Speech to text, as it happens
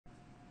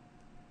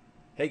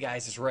Hey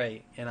guys, it's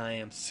Ray, and I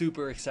am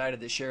super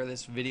excited to share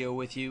this video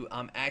with you.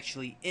 I'm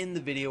actually in the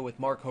video with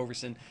Mark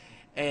Hoverson,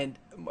 and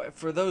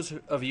for those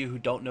of you who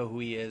don't know who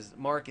he is,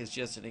 Mark is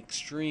just an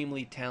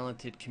extremely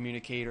talented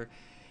communicator.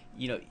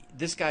 You know,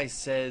 this guy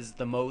says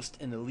the most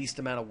in the least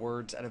amount of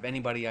words out of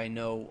anybody I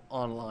know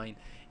online,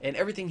 and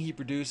everything he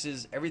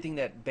produces, everything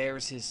that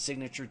bears his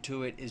signature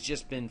to it, has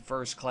just been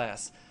first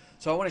class.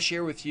 So I want to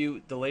share with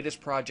you the latest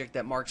project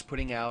that Mark's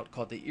putting out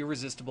called the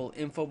Irresistible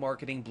Info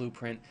Marketing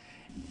Blueprint.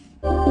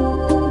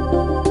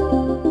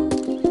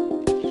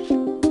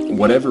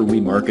 Whatever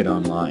we market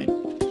online,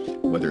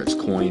 whether it's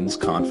coins,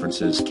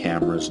 conferences,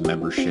 cameras,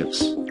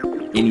 memberships,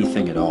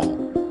 anything at all,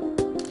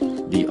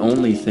 the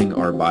only thing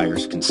our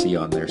buyers can see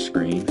on their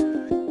screen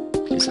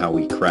is how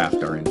we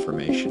craft our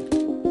information.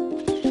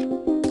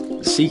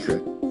 The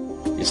secret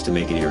is to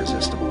make it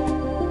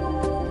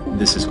irresistible.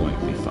 This is going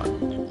to be fun.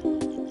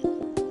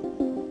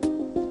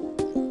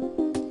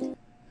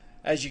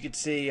 As you can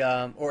see,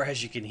 or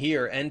as you can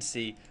hear and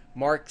see,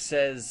 Mark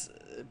says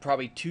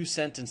probably 2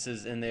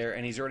 sentences in there,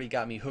 and he's already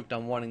got me hooked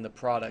on wanting the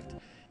product.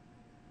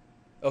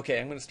 Okay,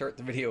 I'm going to start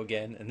the video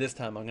again, and this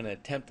time I'm going to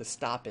attempt to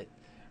stop it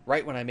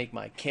right when I make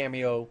my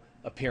cameo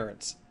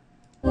appearance.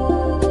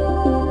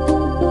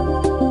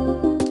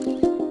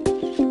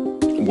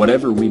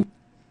 Whatever we...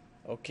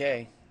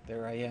 Okay,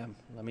 there I am.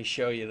 Let me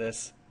show you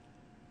this.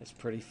 It's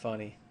pretty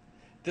funny.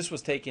 This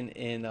was taken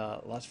in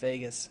Las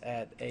Vegas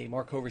at a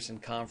Mark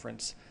Hoverson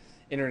conference,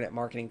 internet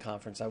marketing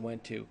conference I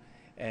went to,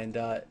 and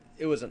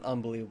it was an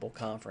unbelievable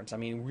conference. I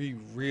mean,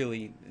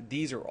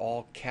 these are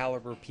all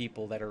caliber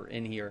people that are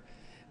in here,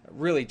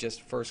 really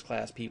just first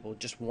class people,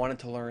 just wanted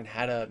to learn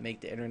how to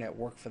make the internet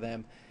work for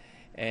them.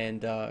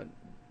 And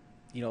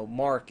you know,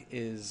 Mark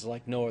is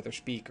like no other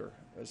speaker,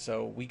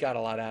 so we got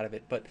a lot out of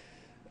it. But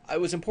it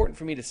was important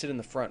for me to sit in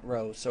the front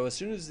row, so as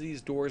soon as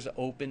these doors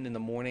opened in the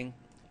morning,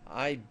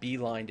 I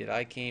beelined it.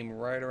 I came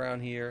right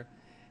around here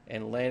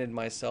and landed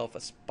myself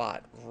a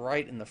spot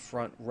right in the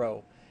front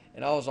row.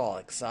 And I was all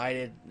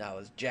excited. I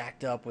was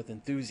jacked up with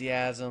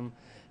enthusiasm.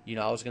 You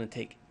know, I was going to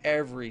take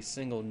every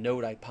single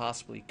note I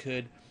possibly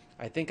could.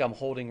 I think I'm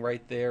holding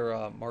right there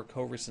Mark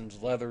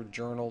Hoverson's leather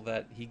journal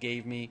that he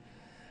gave me.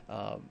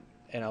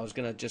 And I was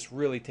going to just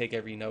really take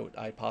every note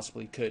I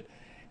possibly could.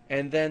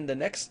 And then the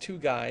next 2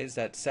 guys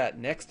that sat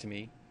next to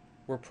me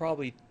were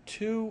probably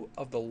 2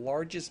 of the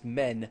largest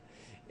men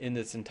in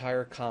this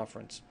entire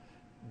conference.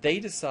 They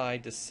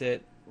decide to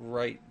sit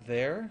right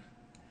there,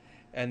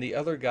 and the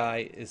other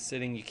guy is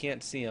sitting, you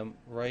can't see him,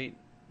 right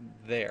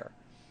there.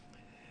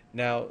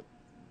 Now,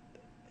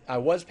 I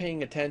was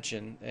paying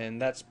attention,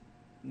 and that's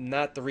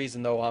not the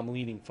reason though I'm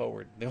leaning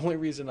forward. The only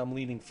reason I'm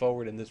leaning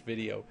forward in this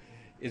video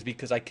is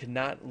because I could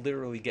not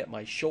literally get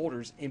my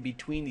shoulders in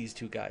between these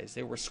 2 guys.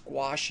 They were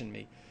squashing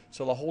me.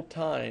 So the whole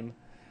time,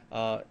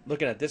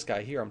 looking at this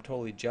guy here, I'm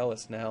totally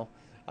jealous now.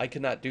 I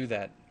could not do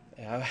that.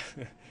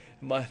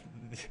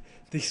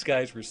 These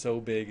guys were so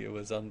big, it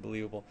was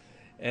unbelievable.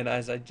 And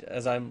as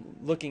I'm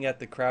looking at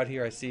the crowd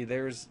here, I see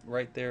there's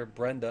right there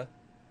Brenda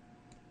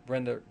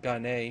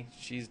Gagne.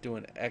 She's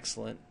doing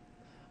excellent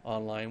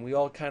online. We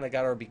all kind of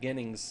got our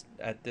beginnings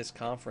at this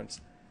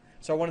conference,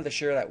 so I wanted to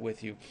share that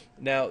with you.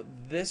 Now,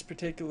 this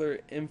particular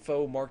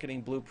info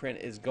marketing blueprint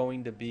is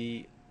going to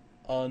be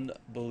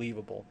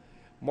unbelievable.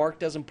 Mark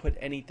doesn't put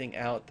anything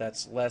out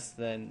that's less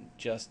than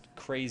just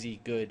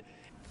crazy good.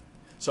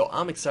 So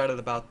I'm excited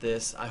about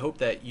this. I hope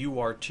that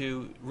you are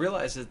too.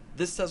 Realize that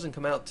this doesn't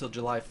come out till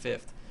July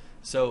 5th.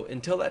 So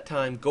until that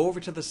time, go over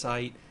to the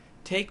site,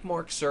 take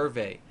Mark's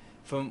survey.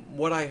 From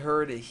what I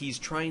heard, he's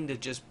trying to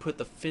just put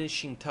the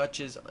finishing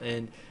touches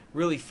and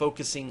really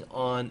focusing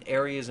on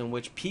areas in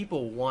which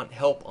people want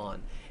help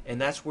on.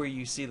 And that's where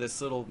you see this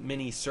little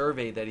mini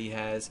survey that he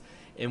has,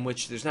 in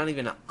which there's not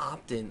even an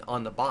opt-in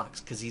on the box,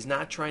 because he's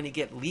not trying to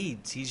get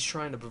leads. He's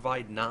trying to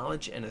provide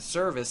knowledge and a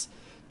service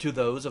to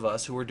those of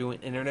us who are doing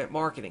internet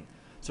marketing.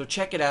 So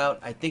check it out.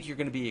 I think you're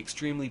going to be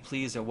extremely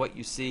pleased at what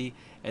you see,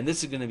 and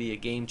this is going to be a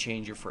game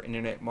changer for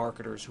internet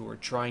marketers who are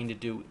trying to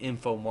do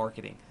info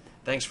marketing.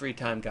 Thanks for your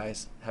time,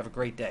 guys. Have a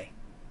great day.